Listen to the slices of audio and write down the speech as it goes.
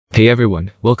Hey everyone,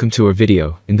 welcome to our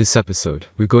video. In this episode,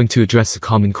 we're going to address a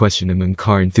common question among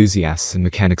car enthusiasts and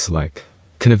mechanics alike.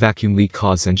 Can a vacuum leak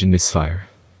cause engine misfire?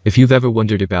 If you've ever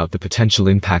wondered about the potential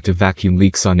impact of vacuum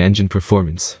leaks on engine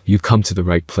performance, you've come to the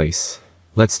right place.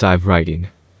 Let's dive right in.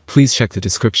 Please check the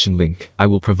description link, I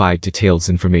will provide detailed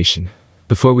information.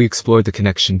 Before we explore the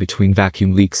connection between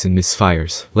vacuum leaks and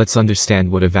misfires, let's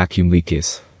understand what a vacuum leak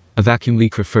is. A vacuum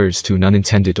leak refers to an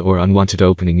unintended or unwanted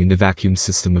opening in the vacuum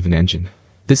system of an engine.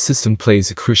 This system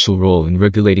plays a crucial role in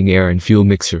regulating air and fuel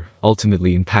mixture,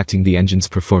 ultimately impacting the engine's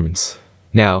performance.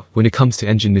 Now, when it comes to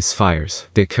engine misfires,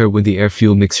 they occur when the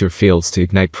air-fuel mixture fails to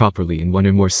ignite properly in one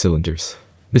or more cylinders.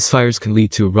 Misfires can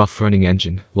lead to a rough-running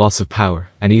engine, loss of power,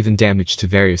 and even damage to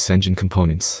various engine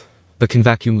components. But can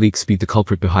vacuum leaks be the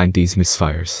culprit behind these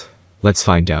misfires? Let's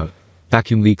find out.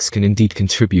 Vacuum leaks can indeed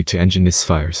contribute to engine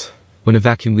misfires. When a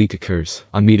vacuum leak occurs,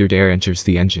 unmetered air enters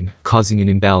the engine, causing an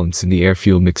imbalance in the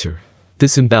air-fuel mixture.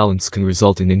 This imbalance can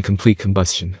result in incomplete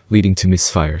combustion, leading to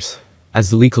misfires. As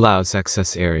the leak allows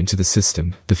excess air into the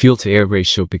system, the fuel-to-air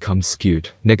ratio becomes skewed,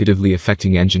 negatively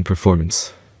affecting engine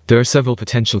performance. There are several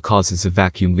potential causes of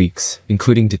vacuum leaks,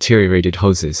 including deteriorated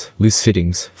hoses, loose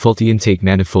fittings, faulty intake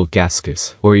manifold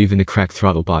gaskets, or even a cracked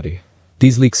throttle body.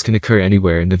 These leaks can occur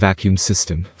anywhere in the vacuum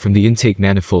system, from the intake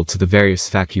manifold to the various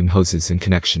vacuum hoses and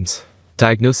connections.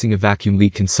 Diagnosing a vacuum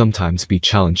leak can sometimes be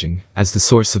challenging, as the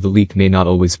source of the leak may not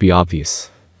always be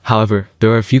obvious. However, there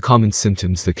are a few common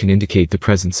symptoms that can indicate the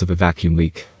presence of a vacuum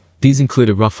leak. These include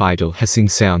a rough idle hissing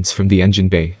sounds from the engine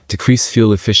bay, decreased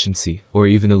fuel efficiency, or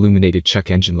even illuminated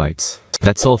check engine lights.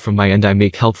 That's all from my end. I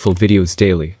make helpful videos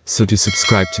daily, so do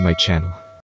subscribe to my channel.